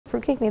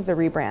Fruitcake needs a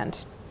rebrand.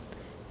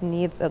 It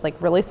needs a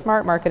really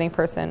smart marketing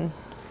person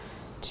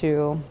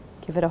to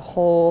give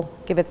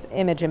its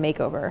image a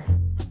makeover.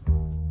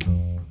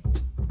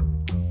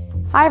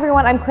 Hi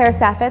everyone, I'm Claire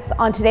Saffitz.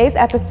 On today's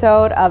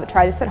episode of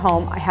Try This at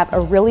Home, I have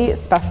a really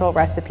special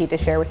recipe to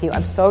share with you.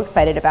 I'm so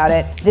excited about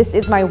it. This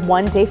is my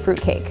one-day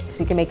fruitcake. So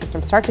you can make this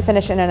from start to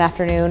finish in an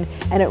afternoon,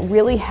 and it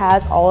really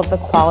has all of the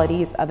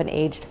qualities of an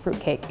aged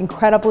fruitcake.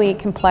 Incredibly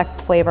complex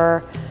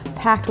flavor,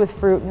 packed with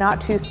fruit, not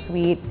too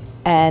sweet,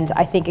 and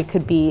I think it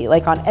could be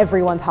on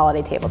everyone's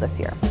holiday table this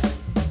year.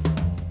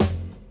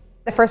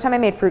 The first time I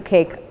made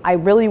fruitcake, I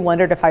really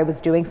wondered if I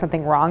was doing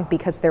something wrong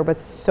because there was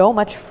so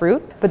much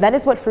fruit, but that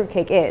is what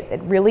fruitcake is.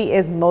 It really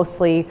is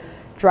mostly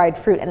dried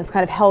fruit, and it's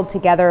kind of held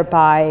together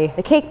by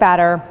the cake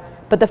batter,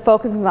 but the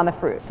focus is on the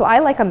fruit. So I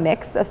like a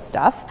mix of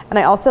stuff, and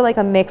I also like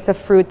a mix of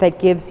fruit that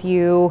gives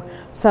you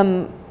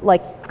some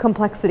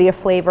complexity of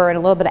flavor and a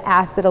little bit of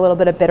acid, a little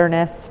bit of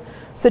bitterness.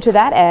 So to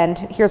that end,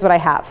 here's what I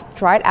have.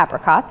 Dried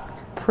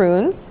apricots,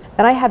 prunes,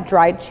 then I have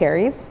dried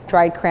cherries,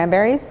 dried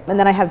cranberries, and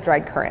then I have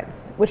dried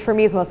currants, which for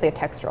me is mostly a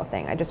textural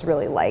thing. I just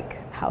really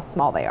like how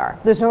small they are.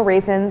 There's no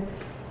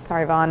raisins.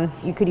 Sorry, Vaughn.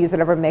 You could use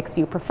whatever mix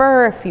you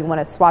prefer. If you want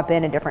to swap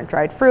in a different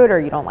dried fruit or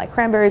you don't like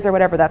cranberries or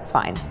whatever, that's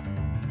fine.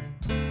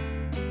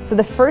 So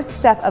the first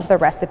step of the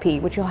recipe,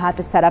 which you'll have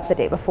to set up the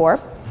day before,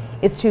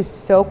 is to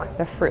soak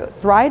the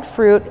fruit. Dried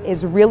fruit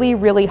is really,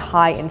 really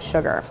high in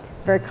sugar.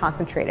 It's very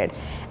concentrated.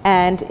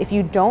 And if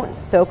you don't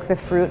soak the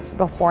fruit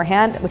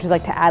beforehand, which is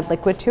to add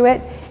liquid to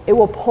it, it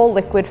will pull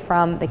liquid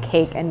from the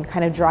cake and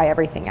kind of dry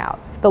everything out.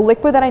 The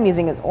liquid that I'm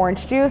using is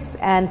orange juice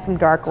and some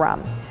dark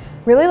rum.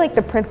 Really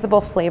the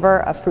principal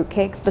flavor of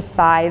fruitcake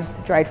besides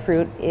dried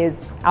fruit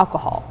is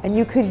alcohol. And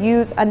you could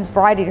use a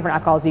variety of different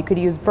alcohols. You could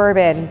use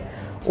bourbon,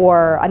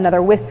 or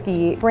another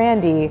whiskey,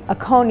 brandy, a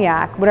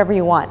cognac, whatever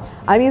you want.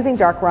 I'm using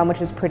dark rum,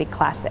 which is pretty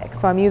classic.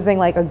 So I'm using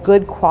a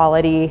good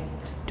quality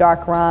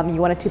dark rum.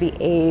 You want it to be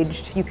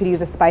aged. You could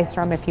use a spiced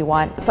rum if you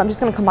want. So I'm just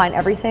gonna combine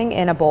everything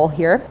in a bowl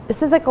here.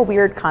 This is a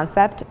weird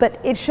concept, but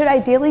it should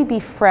ideally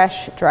be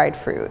fresh dried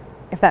fruit,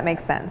 if that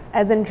makes sense.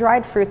 As in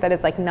dried fruit that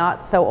is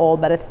not so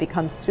old that it's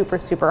become super,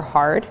 super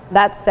hard.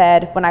 That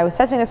said, when I was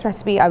testing this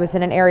recipe, I was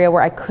in an area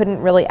where I couldn't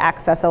really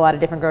access a lot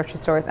of different grocery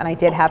stores, and I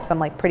did have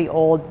some pretty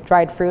old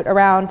dried fruit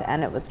around,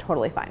 and it was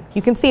totally fine.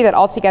 You can see that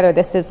altogether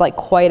this is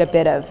quite a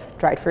bit of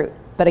dried fruit.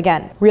 But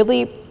again,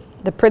 really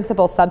the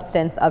principal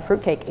substance of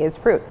fruitcake is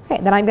fruit.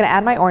 Okay, then I'm gonna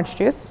add my orange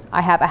juice.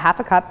 I have a half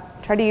a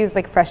cup. Try to use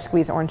fresh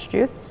squeezed orange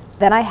juice.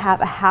 Then I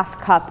have a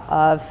half cup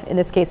of, in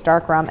this case,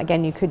 dark rum.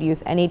 Again, you could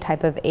use any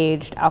type of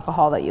aged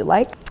alcohol that you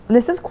like. And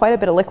this is quite a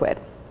bit of liquid.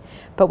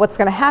 But what's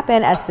gonna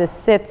happen as this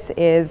sits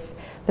is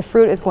the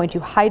fruit is going to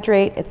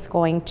hydrate, it's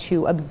going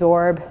to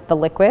absorb the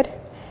liquid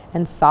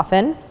and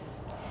soften.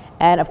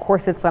 And of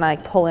course, it's gonna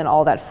pull in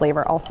all that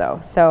flavor also.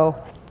 So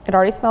it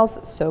already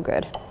smells so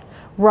good.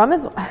 Rum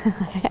is,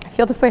 I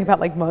feel this way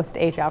about most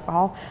aged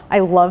alcohol. I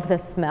love the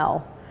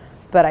smell,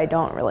 but I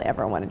don't really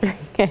ever want to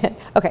drink it.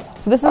 Okay,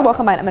 so this is well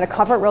combined. I'm gonna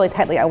cover it really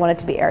tightly. I want it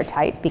to be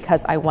airtight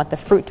because I want the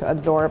fruit to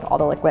absorb all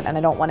the liquid and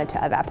I don't want it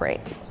to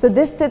evaporate. So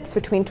this sits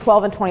between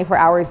 12 and 24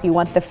 hours. You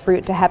want the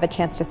fruit to have a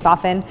chance to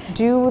soften.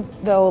 Do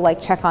though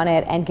check on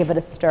it and give it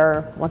a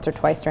stir once or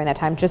twice during that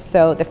time, just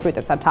so the fruit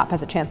that's on top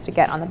has a chance to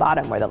get on the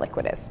bottom where the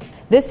liquid is.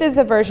 This is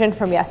a version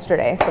from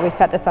yesterday. So we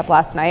set this up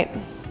last night.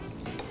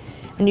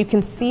 And you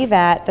can see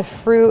that the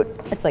fruit,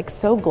 it's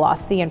so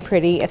glossy and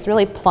pretty. It's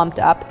really plumped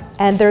up,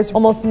 and there's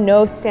almost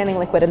no standing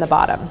liquid in the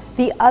bottom.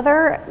 The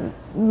other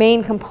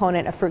main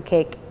component of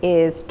fruitcake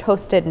is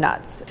toasted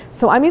nuts.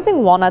 So I'm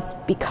using walnuts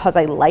because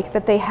I like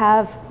that they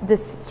have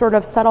this sort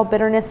of subtle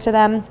bitterness to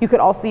them. You could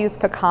also use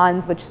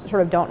pecans, which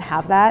sort of don't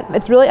have that.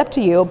 It's really up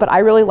to you, but I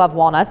really love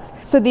walnuts.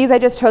 So these I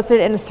just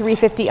toasted in a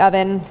 350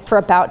 oven for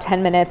about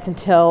 10 minutes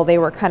until they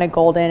were kind of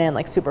golden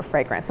and super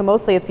fragrant. So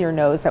mostly it's your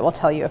nose that will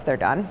tell you if they're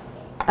done.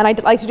 And I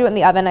like to do it in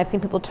the oven. I've seen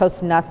people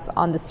toast nuts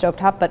on the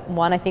stovetop, but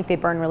one, I think they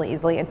burn really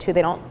easily, and two,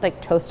 they don't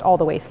toast all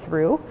the way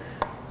through.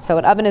 So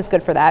an oven is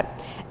good for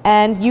that.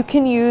 And you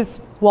can use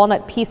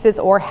walnut pieces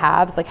or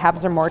halves.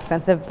 Halves are more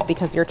expensive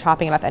because you're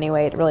chopping it up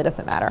anyway. It really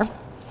doesn't matter.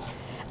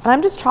 And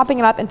I'm just chopping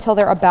it up until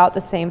they're about the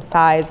same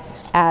size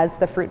as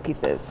the fruit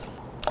pieces.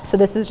 So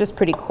this is just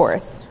pretty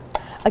coarse.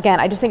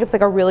 Again, I just think it's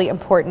a really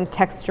important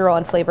textural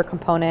and flavor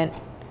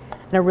component,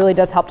 and it really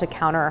does help to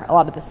counter a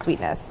lot of the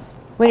sweetness.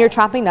 When you're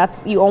chopping nuts,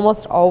 you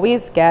almost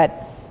always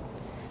get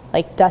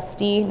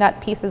dusty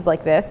nut pieces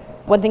like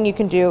this. One thing you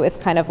can do is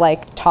kind of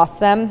toss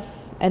them,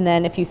 and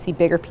then if you see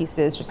bigger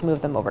pieces, just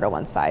move them over to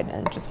one side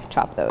and just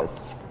chop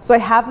those. So I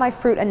have my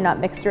fruit and nut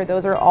mixture.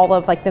 Those are all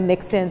of the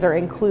mix-ins or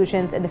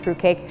inclusions in the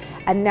fruitcake.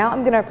 And now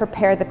I'm gonna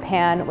prepare the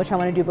pan, which I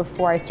wanna do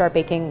before I start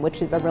baking,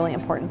 which is a really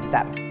important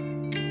step.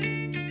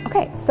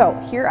 Okay, so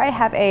here I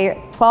have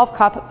a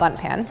 12-cup bundt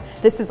pan.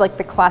 This is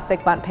the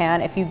classic bundt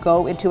pan. If you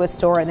go into a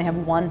store and they have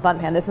one bundt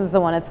pan, this is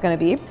the one it's gonna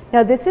be.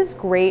 Now this is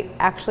great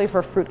actually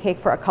for fruitcake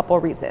for a couple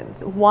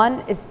reasons.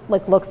 One is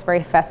looks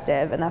very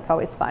festive, and that's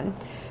always fun.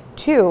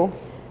 Two,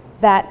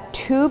 that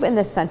tube in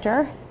the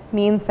center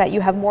means that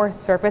you have more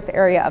surface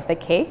area of the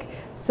cake,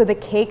 so the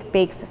cake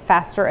bakes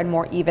faster and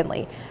more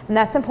evenly. And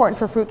that's important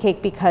for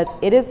fruitcake because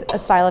it is a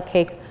style of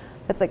cake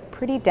that's like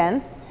pretty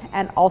dense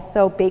and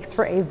also bakes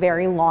for a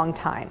very long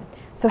time.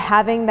 So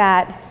having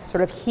that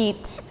sort of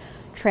heat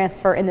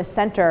transfer in the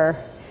center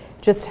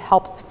just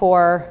helps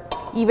for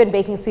even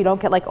baking so you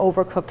don't get like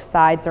overcooked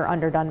sides or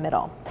underdone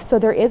middle. So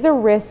there is a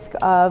risk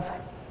of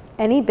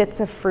any bits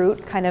of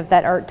fruit kind of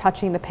that are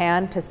touching the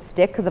pan to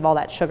stick because of all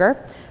that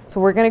sugar. So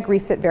we're gonna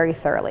grease it very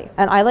thoroughly.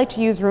 And I like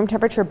to use room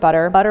temperature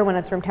butter. Butter, when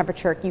it's room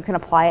temperature, you can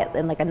apply it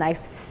in like a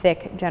nice,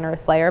 thick,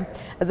 generous layer,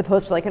 as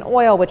opposed to like an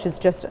oil, which is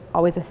just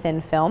always a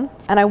thin film.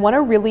 And I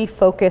wanna really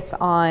focus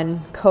on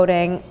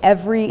coating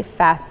every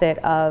facet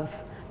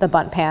of the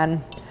bundt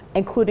pan,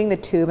 including the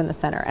tube in the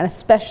center, and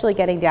especially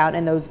getting down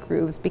in those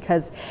grooves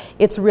because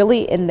it's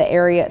really in the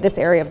area, this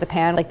area of the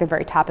pan, like the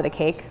very top of the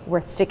cake,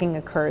 where sticking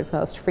occurs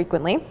most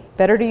frequently.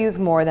 Better to use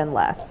more than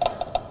less.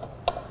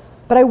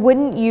 But I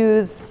wouldn't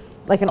use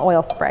like an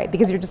oil spray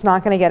because you're just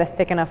not gonna get a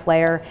thick enough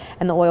layer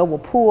and the oil will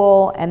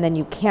pool and then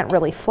you can't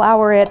really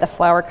flour it. The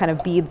flour kind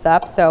of beads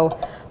up, so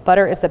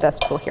butter is the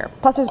best tool here.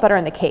 Plus there's butter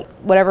in the cake.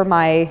 Whatever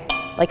my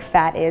like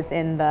fat is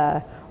in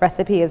the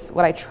recipe is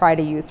what I try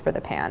to use for the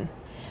pan.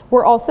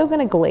 We're also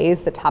gonna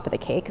glaze the top of the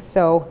cake.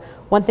 So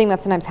one thing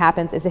that sometimes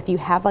happens is if you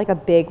have like a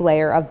big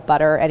layer of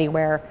butter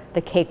anywhere,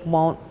 the cake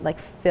won't like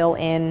fill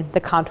in the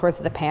contours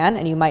of the pan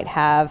and you might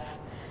have,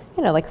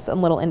 you know, like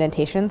some little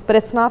indentations, but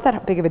it's not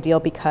that big of a deal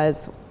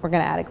because we're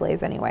gonna add a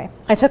glaze anyway.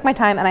 I took my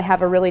time and I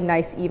have a really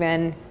nice,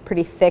 even,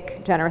 pretty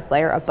thick, generous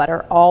layer of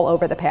butter all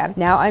over the pan.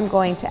 Now I'm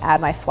going to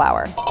add my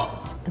flour.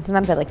 And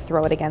sometimes I like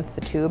throw it against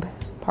the tube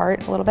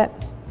part a little bit.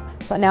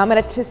 So now I'm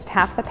gonna just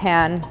tap the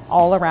pan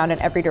all around in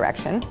every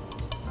direction.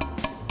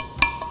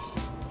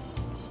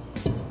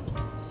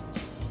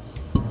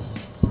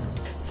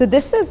 So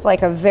this is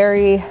like a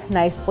very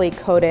nicely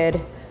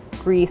coated,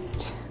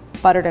 greased,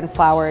 buttered and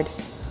floured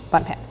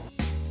bundt pan.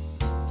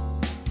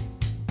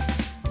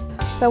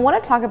 So I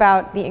want to talk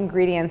about the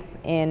ingredients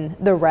in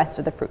the rest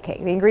of the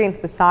fruitcake, the ingredients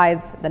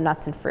besides the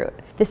nuts and fruit.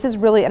 This is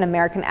really an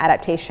American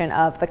adaptation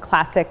of the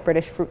classic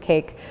British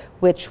fruitcake,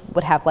 which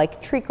would have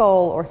like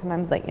treacle or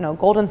sometimes like, you know,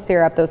 golden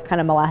syrup, those kind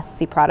of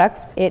molassesy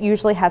products. It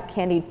usually has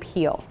candied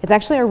peel. It's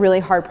actually a really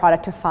hard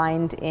product to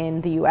find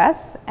in the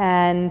US,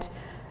 and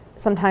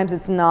sometimes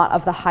it's not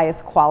of the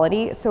highest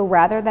quality. So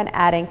rather than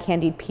adding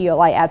candied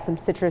peel, I add some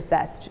citrus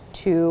zest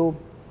to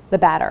the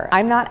batter.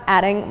 I'm not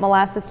adding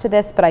molasses to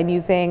this, but I'm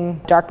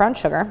using dark brown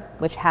sugar,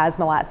 which has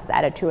molasses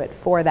added to it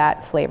for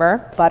that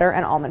flavor. Butter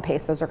and almond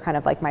paste, those are kind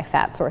of like my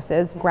fat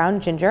sources.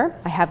 Ground ginger,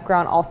 I have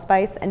ground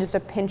allspice, and just a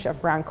pinch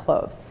of ground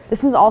cloves.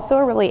 This is also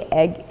a really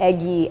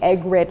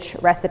egg-rich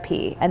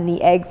recipe, and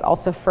the eggs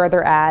also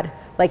further add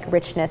like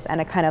richness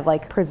and a kind of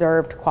like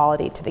preserved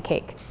quality to the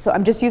cake. So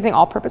I'm just using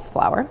all-purpose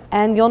flour,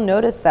 and you'll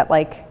notice that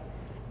like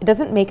it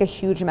doesn't make a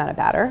huge amount of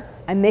batter.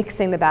 I'm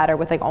mixing the batter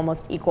with like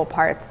almost equal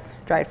parts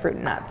dried fruit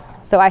and nuts.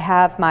 So I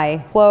have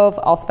my clove,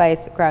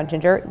 allspice, ground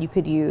ginger. You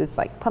could use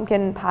like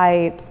pumpkin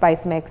pie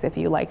spice mix if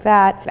you like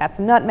that. Add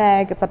some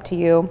nutmeg, it's up to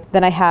you.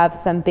 Then I have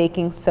some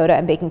baking soda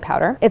and baking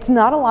powder. It's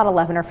not a lot of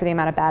leavener for the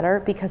amount of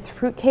batter because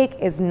fruitcake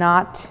is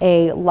not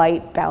a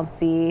light,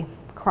 bouncy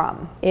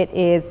crumb. It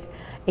is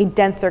a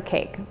denser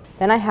cake.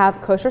 Then I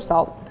have kosher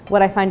salt.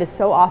 What I find is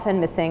so often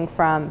missing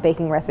from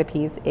baking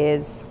recipes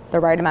is the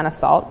right amount of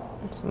salt.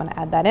 So I'm gonna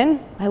add that in.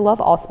 I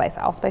love allspice.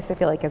 Allspice I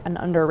feel like is an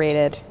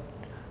underrated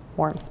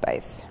warm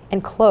spice.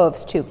 And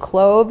cloves too.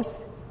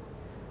 Cloves,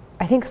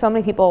 I think so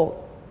many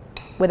people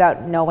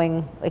without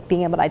knowing, like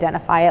being able to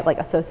identify it, like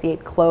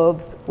associate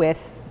cloves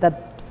with the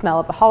smell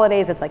of the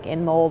holidays. It's like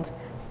in mold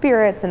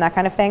spirits and that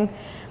kind of thing.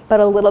 But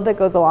a little bit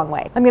goes a long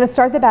way. I'm gonna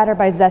start the batter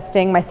by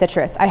zesting my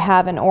citrus. I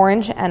have an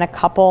orange and a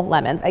couple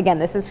lemons. Again,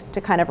 this is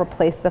to kind of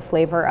replace the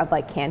flavor of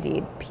like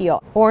candied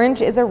peel.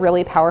 Orange is a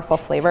really powerful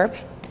flavor,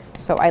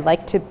 so I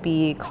like to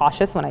be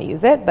cautious when I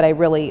use it, but I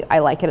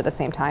like it at the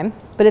same time.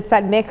 But it's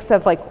that mix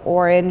of like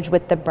orange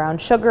with the brown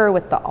sugar,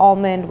 with the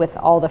almond, with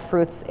all the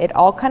fruits. It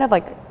all kind of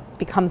like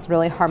becomes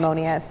really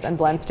harmonious and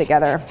blends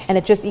together, and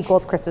it just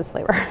equals Christmas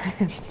flavor.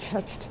 It's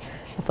just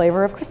the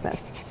flavor of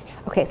Christmas.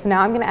 Okay, so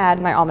now I'm gonna add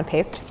my almond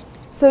paste.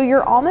 So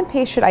your almond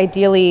paste should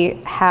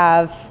ideally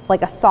have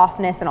like a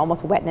softness and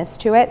almost wetness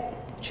to it.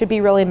 It should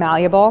be really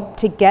malleable.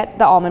 To get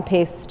the almond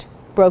paste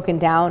broken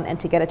down and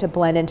to get it to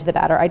blend into the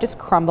batter, I just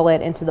crumble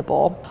it into the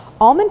bowl.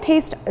 Almond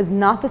paste is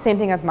not the same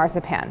thing as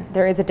marzipan.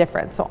 There is a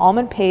difference. So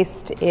almond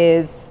paste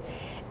is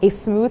a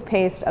smooth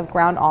paste of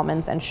ground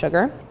almonds and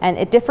sugar, and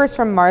it differs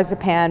from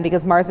marzipan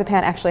because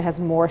marzipan actually has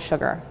more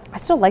sugar. I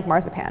still like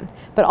marzipan,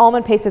 but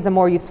almond paste is a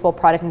more useful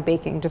product in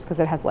baking just because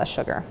it has less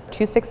sugar.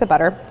 2 sticks of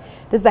butter.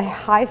 This is a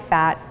high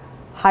fat,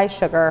 high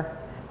sugar,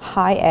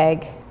 high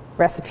egg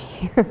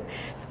recipe.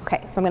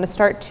 Okay, so I'm gonna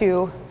start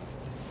to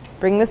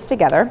bring this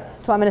together.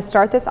 So I'm gonna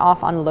start this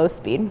off on low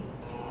speed.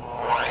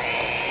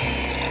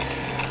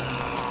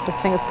 This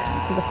thing is,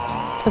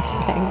 this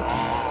thing.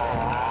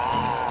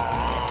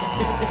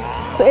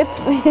 So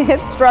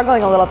it's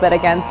struggling a little bit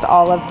against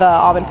all of the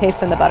almond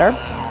paste and the butter.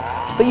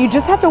 But you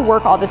just have to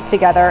work all this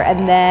together,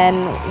 and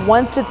then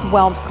once it's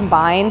well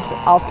combined,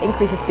 I'll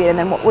increase the speed, and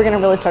then we're gonna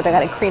really start to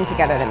kind of cream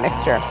together the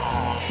mixture.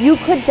 You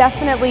could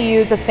definitely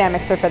use a stand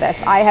mixer for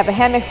this. I have a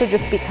hand mixer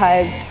just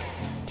because,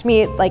 to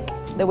me, like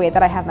the way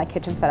that I have my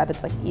kitchen set up,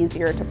 it's like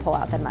easier to pull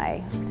out than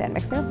my stand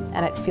mixer,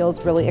 and it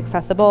feels really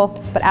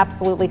accessible. But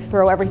absolutely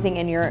throw everything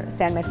in your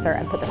stand mixer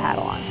and put the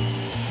paddle on.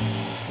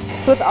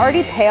 So it's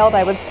already paled,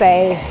 I would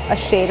say, a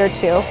shade or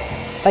two.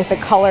 Like the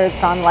color has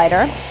gone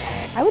lighter.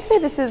 I would say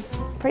this is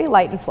pretty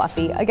light and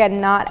fluffy.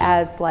 Again, not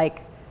as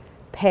like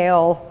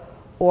pale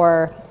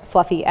or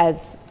fluffy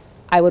as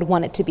I would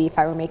want it to be if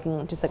I were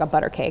making just like a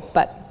butter cake,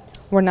 but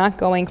we're not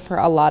going for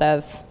a lot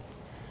of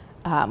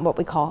what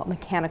we call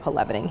mechanical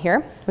leavening here,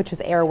 which is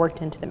air worked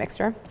into the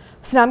mixture.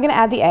 So now I'm gonna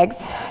add the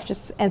eggs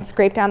and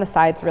scrape down the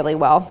sides really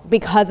well.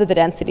 Because of the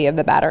density of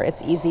the batter,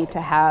 it's easy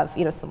to have,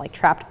 you know, some like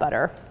trapped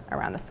butter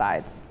around the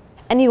sides.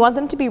 And you want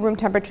them to be room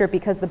temperature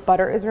because the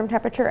butter is room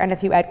temperature, and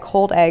if you add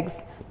cold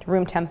eggs to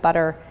room temp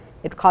butter,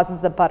 it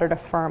causes the butter to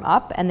firm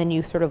up, and then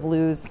you sort of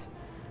lose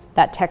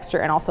that texture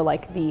and also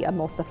like the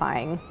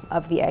emulsifying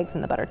of the eggs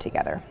and the butter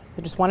together.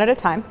 So just one at a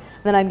time.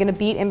 And then I'm gonna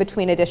beat in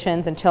between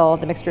additions until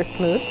the mixture is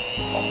smooth.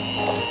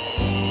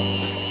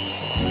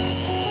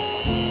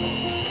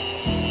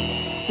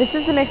 This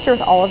is the mixture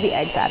with all of the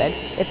eggs added.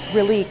 It's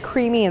really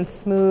creamy and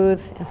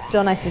smooth and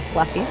still nice and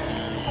fluffy.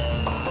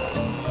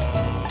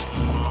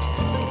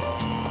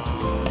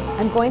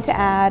 I'm going to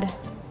add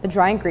the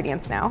dry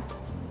ingredients now,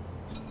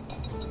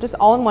 just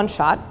all in one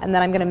shot, and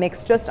then I'm gonna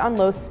mix just on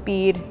low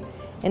speed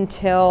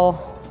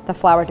until the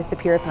flour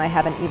disappears and I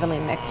have an evenly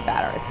mixed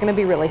batter. It's gonna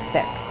be really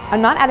thick.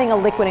 I'm not adding a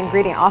liquid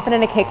ingredient. Often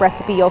in a cake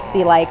recipe, you'll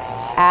see like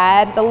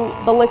add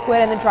the liquid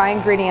and the dry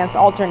ingredients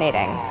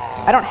alternating.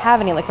 I don't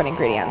have any liquid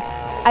ingredients.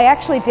 I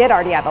actually did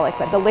already add the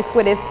liquid. The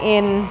liquid is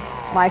in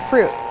my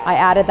fruit. I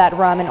added that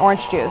rum and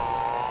orange juice.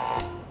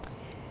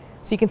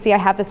 So you can see I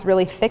have this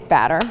really thick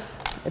batter.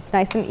 It's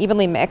nice and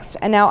evenly mixed.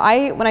 And now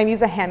when I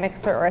use a hand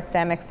mixer or a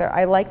stand mixer,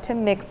 I like to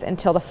mix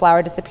until the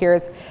flour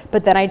disappears,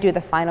 but then I do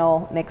the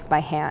final mix by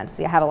hand.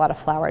 See, I have a lot of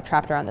flour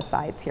trapped around the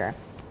sides here.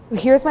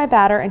 Here's my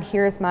batter and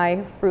here's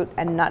my fruit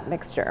and nut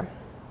mixture.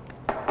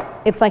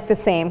 It's like the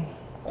same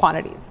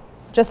quantities,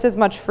 just as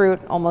much fruit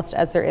almost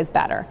as there is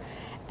batter.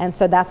 And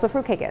so that's what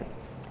fruitcake is.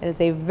 It is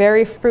a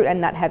very fruit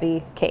and nut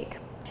heavy cake.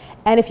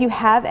 And if you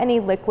have any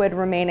liquid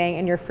remaining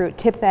in your fruit,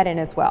 tip that in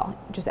as well.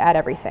 Just add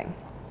everything.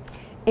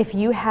 If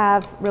you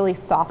have really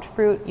soft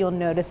fruit, you'll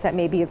notice that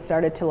maybe it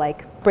started to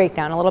like break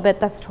down a little bit.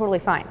 That's totally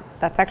fine.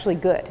 That's actually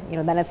good. You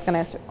know, then it's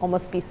gonna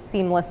almost be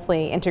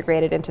seamlessly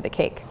integrated into the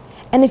cake.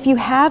 And if you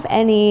have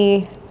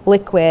any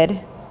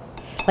liquid,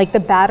 like the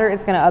batter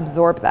is gonna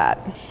absorb that.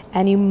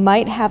 And you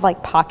might have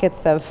like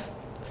pockets of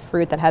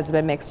fruit that hasn't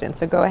been mixed in.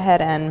 So go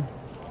ahead and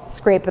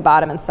scrape the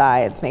bottom and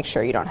sides. Make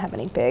sure you don't have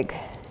any big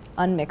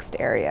unmixed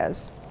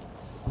areas.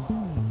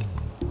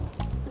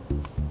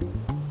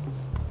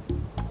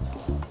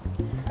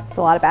 It's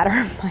a lot of batter.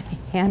 My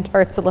hand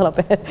hurts a little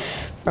bit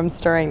from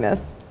stirring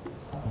this.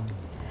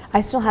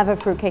 I still have a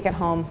fruitcake at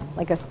home,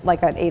 like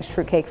an aged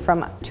fruitcake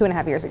from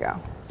 2.5 years ago.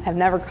 I've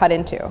never cut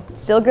into.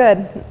 Still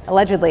good,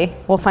 allegedly.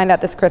 We'll find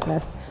out this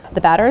Christmas.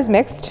 The batter is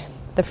mixed,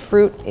 the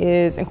fruit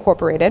is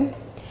incorporated,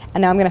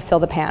 and now I'm gonna fill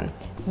the pan.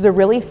 This is a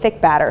really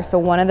thick batter, so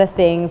one of the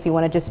things you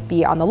wanna just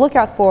be on the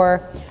lookout for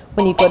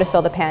when you go to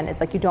fill the pan is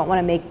like you don't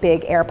wanna make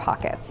big air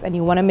pockets, and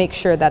you wanna make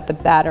sure that the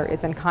batter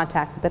is in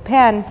contact with the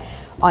pan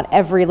on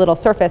every little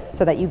surface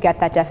so that you get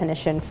that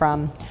definition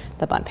from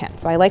the bun pan.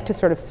 So I like to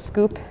sort of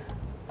scoop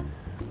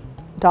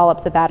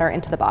dollops of batter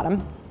into the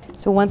bottom.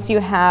 So once you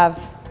have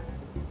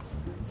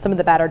some of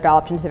the batter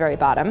dolloped into the very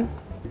bottom,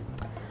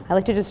 I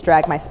like to just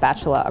drag my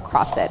spatula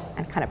across it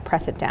and kind of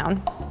press it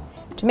down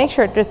to make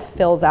sure it just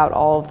fills out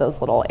all of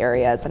those little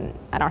areas and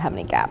I don't have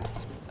any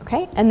gaps.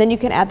 Okay, and then you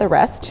can add the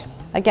rest.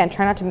 Again,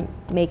 try not to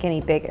make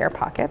any big air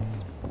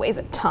pockets. It weighs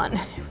a ton,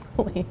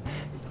 really.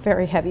 It's a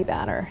very heavy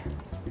batter.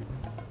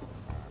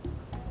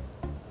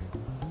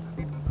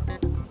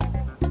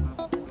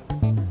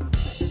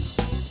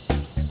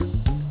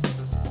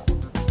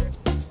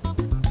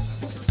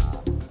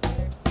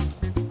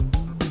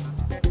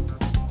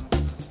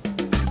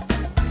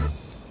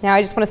 Now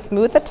I just want to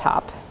smooth the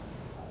top.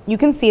 You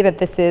can see that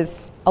this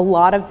is a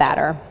lot of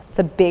batter. It's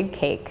a big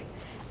cake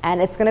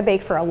and it's going to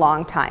bake for a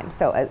long time.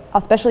 So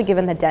especially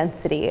given the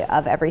density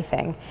of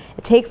everything,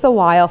 it takes a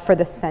while for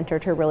the center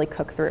to really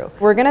cook through.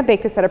 We're going to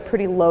bake this at a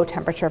pretty low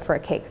temperature for a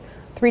cake,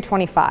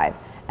 325.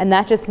 And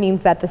that just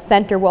means that the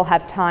center will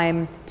have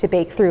time to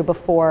bake through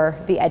before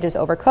the edges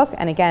overcook.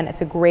 And again,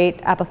 it's a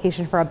great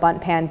application for a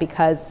bundt pan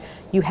because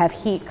you have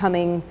heat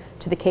coming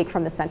to the cake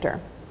from the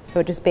center. So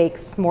it just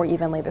bakes more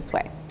evenly this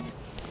way.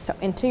 So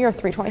into your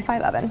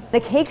 325 oven. The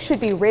cake should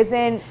be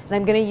risen, and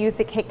I'm gonna use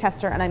the cake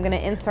tester and I'm gonna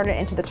insert it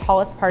into the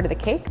tallest part of the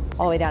cake,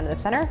 all the way down to the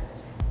center,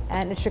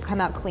 and it should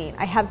come out clean.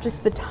 I have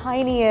just the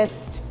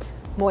tiniest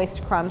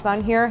moist crumbs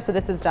on here, so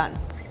this is done.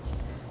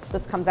 So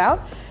this comes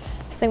out.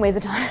 This thing weighs a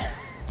ton.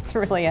 It's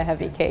really a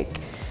heavy cake.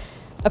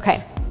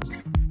 Okay.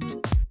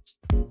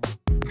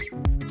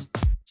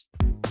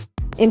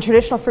 In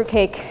traditional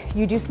fruitcake,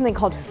 you do something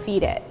called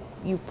feed it.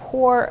 You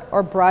pour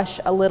or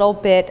brush a little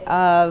bit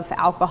of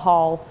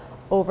alcohol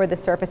over the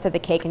surface of the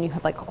cake and you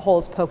have like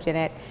holes poked in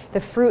it. The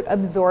fruit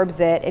absorbs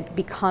it. It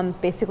becomes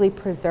basically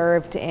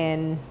preserved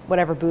in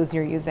whatever booze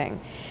you're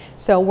using.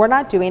 So we're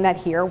not doing that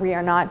here. We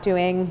are not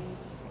doing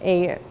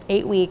a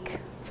 8-week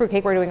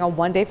fruitcake. We're doing a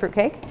 1-day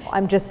fruitcake.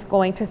 I'm just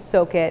going to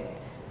soak it,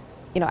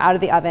 out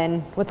of the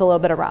oven with a little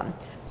bit of rum.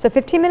 So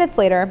 15 minutes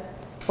later,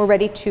 we're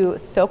ready to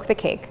soak the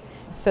cake.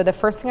 So the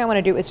first thing I want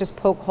to do is just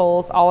poke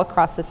holes all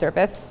across the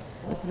surface.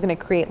 This is going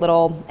to create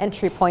little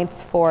entry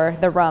points for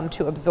the rum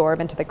to absorb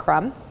into the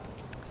crumb.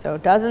 So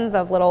dozens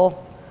of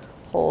little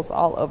holes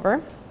all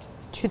over.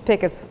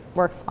 Toothpick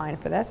works fine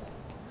for this.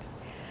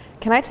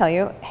 Can I tell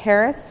you,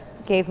 Harris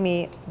gave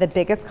me the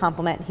biggest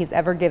compliment he's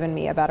ever given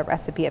me about a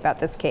recipe about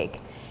this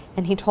cake.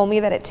 And he told me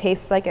that it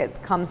tastes like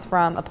it comes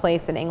from a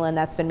place in England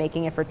that's been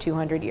making it for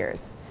 200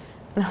 years.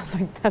 And I was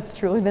like, that's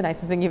truly the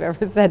nicest thing you've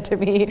ever said to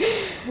me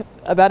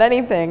about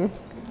anything,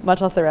 much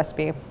less a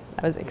recipe.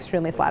 I was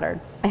extremely flattered.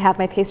 I have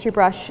my pastry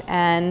brush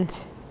and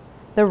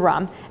the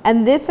rum.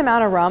 And this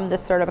amount of rum,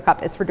 this sort of a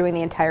cup, is for doing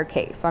the entire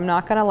cake. So I'm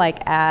not gonna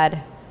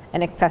add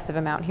an excessive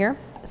amount here.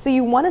 So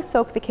you wanna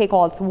soak the cake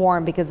while it's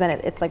warm because then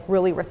it's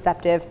really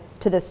receptive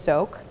to this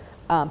soak,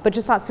 but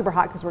just not super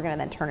hot because we're gonna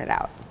then turn it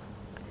out.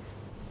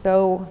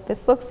 So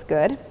this looks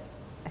good.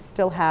 I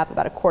still have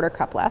about a 1/4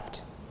 cup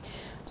left.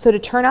 So to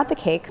turn out the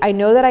cake, I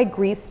know that I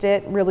greased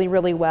it really,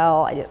 really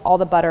well. I did all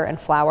the butter and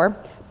flour,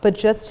 but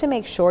just to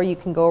make sure, you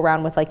can go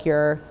around with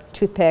your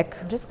toothpick,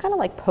 just kind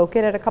of poke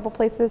it at a couple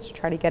places to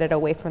try to get it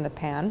away from the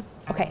pan.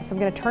 Okay, so I'm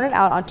gonna turn it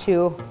out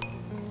onto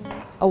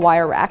a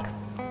wire rack.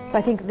 So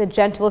I think the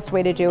gentlest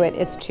way to do it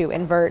is to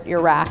invert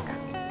your rack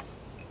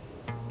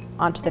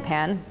onto the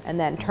pan and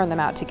then turn them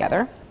out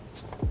together.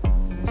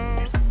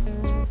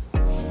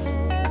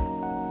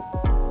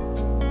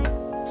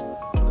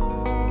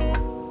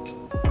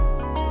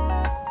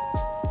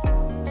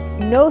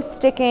 No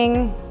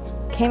sticking,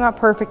 came out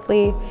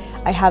perfectly.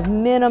 I have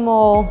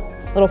minimal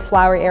little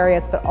floury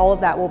areas, but all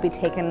of that will be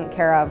taken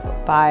care of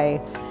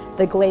by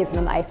the glaze and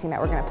then the icing that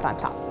we're gonna put on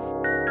top.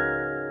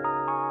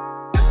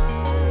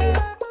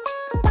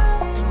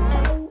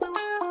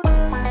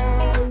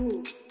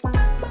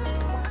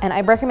 And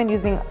I recommend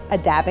using a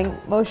dabbing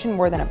motion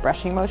more than a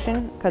brushing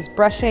motion, because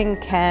brushing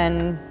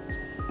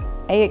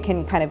it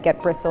can kind of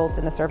get bristles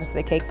in the surface of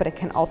the cake, but it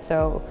can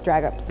also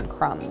drag up some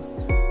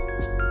crumbs.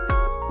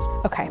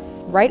 Okay,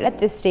 right at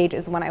this stage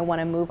is when I want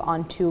to move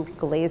on to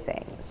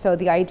glazing. So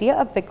the idea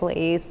of the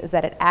glaze is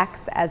that it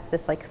acts as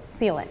this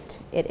sealant.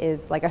 It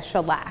is like a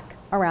shellac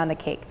around the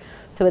cake.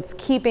 So it's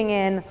keeping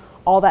in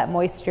all that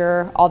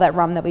moisture, all that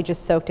rum that we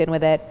just soaked in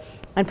with it,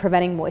 and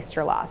preventing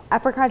moisture loss.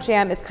 Apricot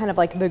jam is kind of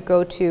the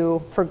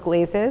go-to for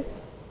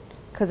glazes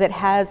because it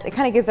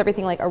kind of gives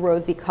everything a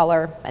rosy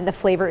color, and the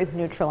flavor is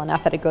neutral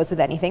enough that it goes with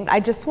anything. I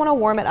just want to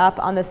warm it up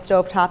on the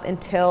stovetop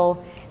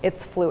until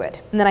it's fluid.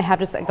 And then I have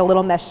just a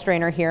little mesh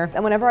strainer here.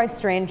 And whenever I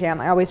strain jam,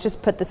 I always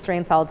just put the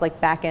strained solids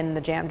back in the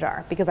jam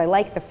jar because I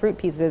like the fruit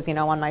pieces,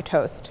 on my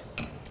toast.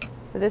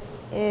 So this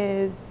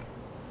is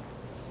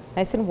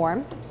nice and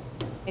warm.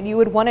 And you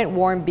would want it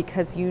warm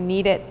because you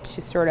need it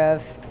to sort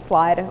of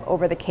slide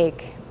over the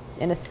cake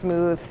in a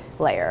smooth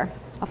layer.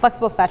 A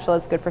flexible spatula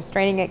is good for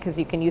straining it because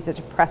you can use it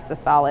to press the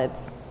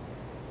solids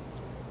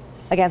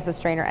against the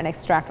strainer and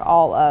extract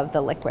all of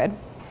the liquid.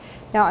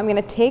 Now I'm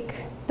gonna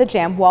take the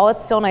jam while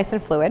it's still nice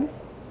and fluid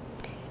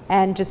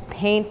and just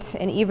paint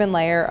an even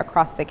layer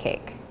across the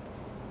cake.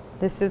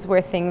 This is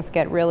where things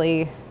get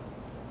really,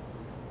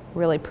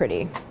 really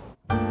pretty.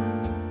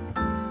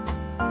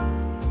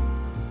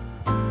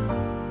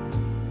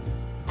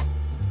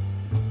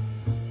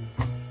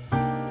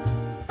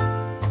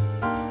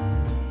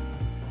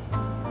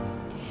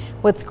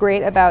 What's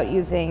great about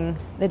using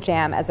the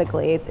jam as a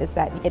glaze is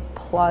that it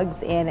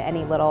plugs in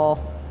any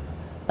little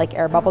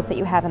air bubbles that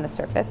you have in the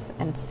surface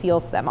and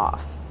seals them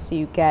off. So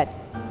you get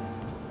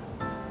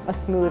a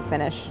smooth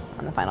finish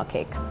on the final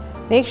cake.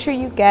 Make sure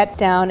you get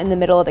down in the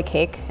middle of the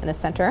cake in the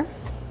center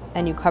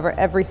and you cover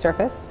every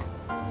surface.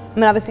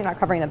 Obviously not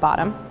covering the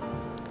bottom.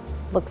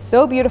 Looks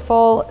so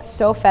beautiful,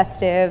 so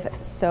festive,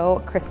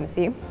 so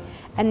Christmassy.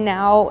 And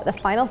now the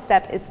final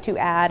step is to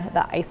add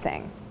the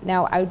icing.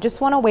 Now I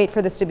just want to wait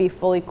for this to be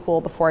fully cool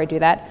before I do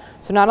that.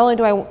 So not only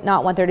do I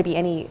not want there to be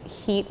any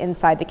heat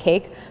inside the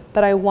cake,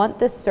 but I want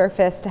this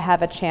surface to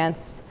have a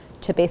chance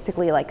to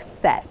basically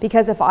set.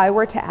 Because if I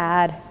were to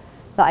add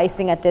the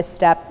icing at this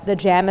step, the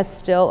jam is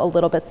still a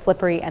little bit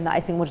slippery and the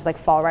icing will just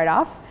fall right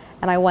off.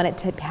 And I want it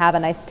to have a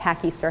nice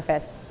tacky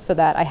surface so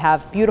that I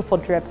have beautiful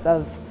drips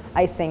of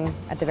icing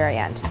at the very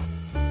end.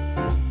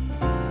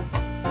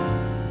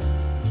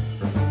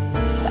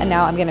 And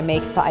now I'm gonna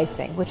make the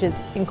icing, which is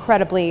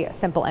incredibly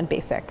simple and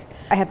basic.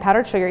 I have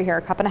powdered sugar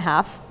here, 1.5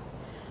 cups.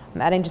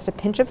 I'm adding just a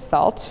pinch of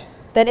salt.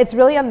 Then it's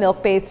really a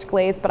milk-based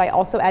glaze, but I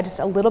also add just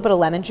a little bit of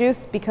lemon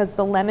juice because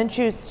the lemon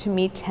juice to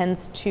me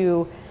tends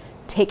to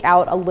take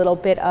out a little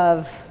bit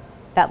of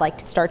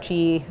that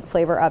starchy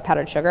flavor of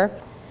powdered sugar.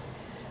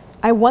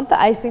 I want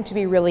the icing to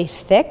be really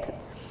thick,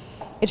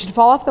 It should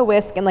fall off the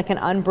whisk in like an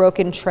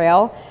unbroken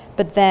trail,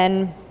 but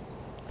then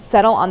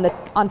settle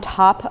on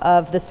top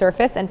of the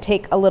surface and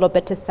take a little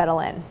bit to settle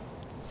in.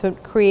 So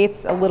it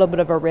creates a little bit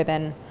of a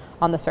ribbon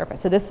on the surface.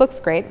 So this looks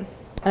great. And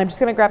I'm just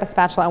gonna grab a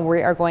spatula and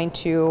we are going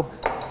to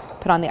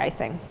put on the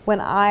icing. When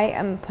I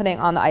am putting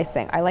on the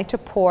icing, I like to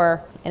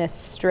pour in a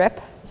strip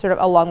sort of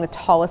along the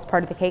tallest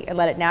part of the cake and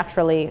let it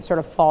naturally sort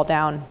of fall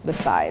down the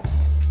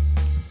sides.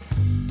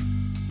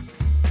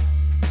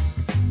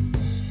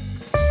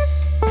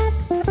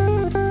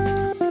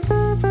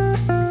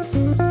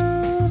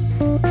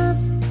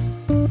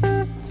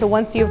 So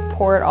once you've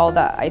poured all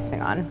the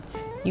icing on,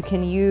 you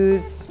can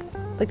use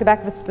like the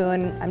back of a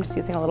spoon, I'm just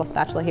using a little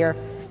spatula here,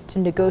 to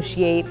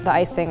negotiate the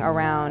icing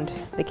around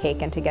the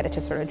cake and to get it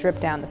to sort of drip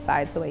down the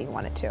sides the way you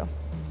want it to.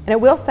 And it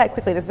will set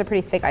quickly. This is a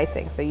pretty thick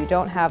icing, so you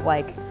don't have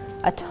like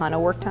a ton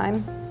of work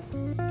time.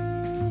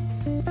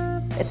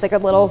 It's like a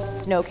little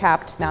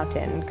snow-capped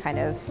mountain kind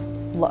of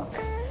look.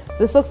 So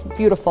this looks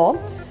beautiful.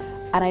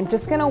 And I'm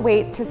just gonna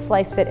wait to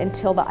slice it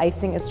until the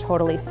icing is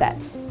totally set.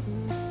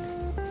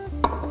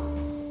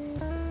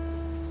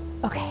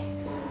 Okay,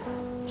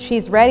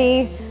 she's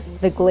ready.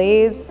 The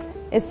glaze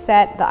is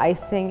set, the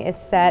icing is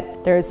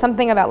set. There's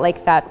something about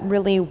like that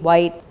really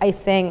white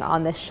icing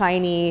on the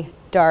shiny,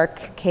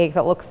 dark cake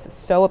that looks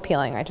so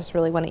appealing. I just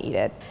really want to eat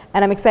it.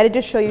 And I'm excited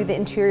to show you the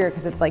interior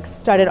because it's like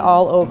studded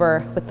all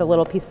over with the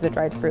little pieces of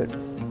dried fruit.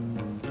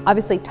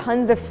 Obviously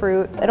tons of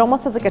fruit. It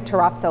almost has like a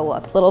terrazzo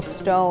look. Little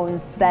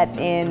stones set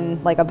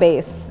in like a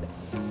base.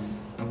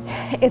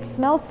 It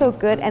smells so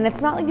good, and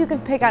it's not like you can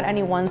pick out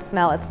any one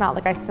smell. It's not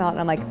like I smell it and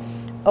I'm like,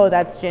 oh,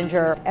 that's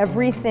ginger.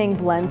 Everything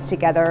blends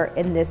together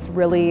in this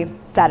really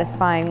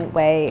satisfying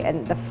way,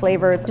 and the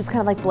flavors just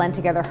kind of like blend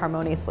together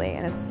harmoniously,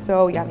 and it's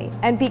so yummy.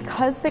 And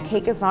because the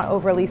cake is not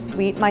overly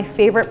sweet, my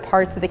favorite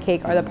parts of the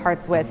cake are the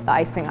parts with the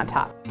icing on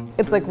top.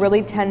 It's like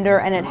really tender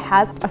and it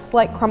has a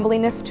slight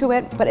crumbliness to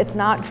it, but it's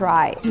not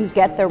dry. You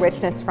get the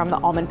richness from the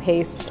almond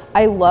paste.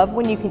 I love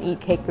when you can eat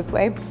cake this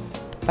way,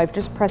 by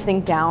just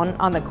pressing down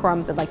on the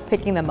crumbs and like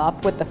picking them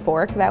up with the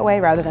fork that way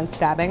rather than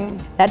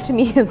stabbing. That to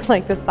me is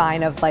like the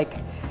sign of like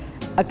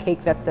a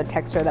cake that's the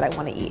texture that I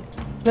want to eat.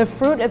 The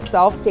fruit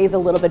itself stays a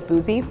little bit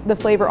boozy. The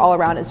flavor all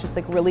around is just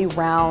like really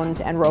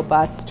round and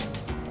robust.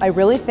 I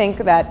really think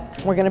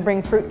that we're gonna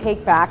bring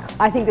fruitcake back.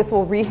 I think this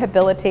will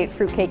rehabilitate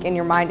fruitcake in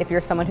your mind if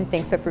you're someone who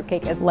thinks that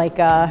fruitcake is like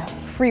a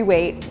free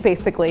weight,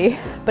 basically.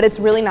 But it's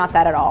really not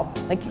that at all.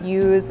 Like,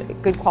 use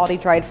good quality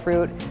dried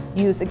fruit,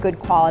 use a good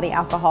quality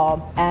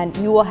alcohol, and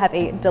you will have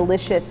a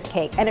delicious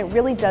cake. And it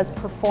really does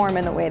perform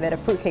in the way that a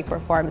fruitcake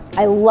performs.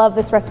 I love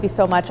this recipe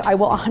so much. I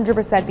will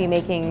 100% be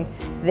making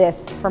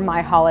this for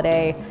my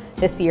holiday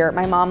this year.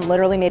 My mom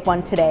literally made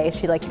one today.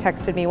 She like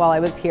texted me while I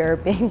was here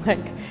being like,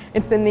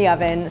 it's in the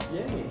oven.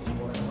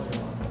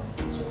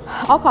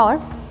 I'll call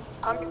her.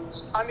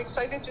 I'm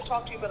excited to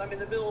talk to you, but I'm in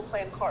the middle of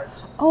playing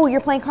cards. Oh,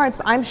 you're playing cards.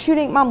 I'm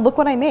shooting. Mom, look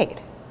what I made.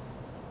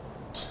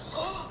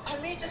 I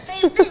made the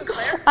same thing,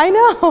 Claire. I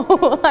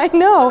know, I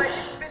know. But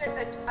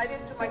I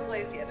didn't do my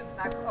glaze yet. It's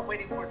not, I'm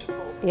waiting for it to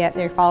cool. Yeah,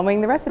 you're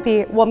following the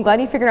recipe. Well, I'm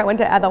glad you figured out when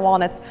to add the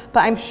walnuts,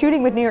 but I'm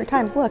shooting with New York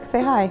Times. Look,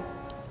 say hi.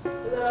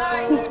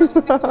 Hi.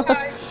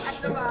 Hi.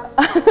 I'm the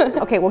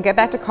mom. Okay, we'll get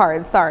back to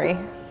cards. Sorry.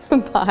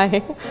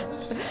 Bye.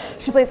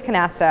 She plays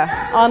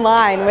canasta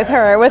online with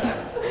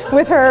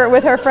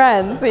her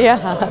friends.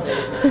 Yeah.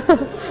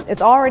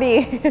 It's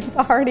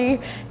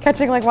already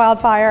catching like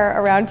wildfire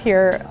around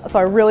here. So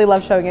I really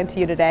love showing it to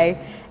you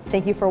today.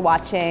 Thank you for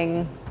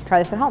watching. Try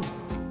this at home.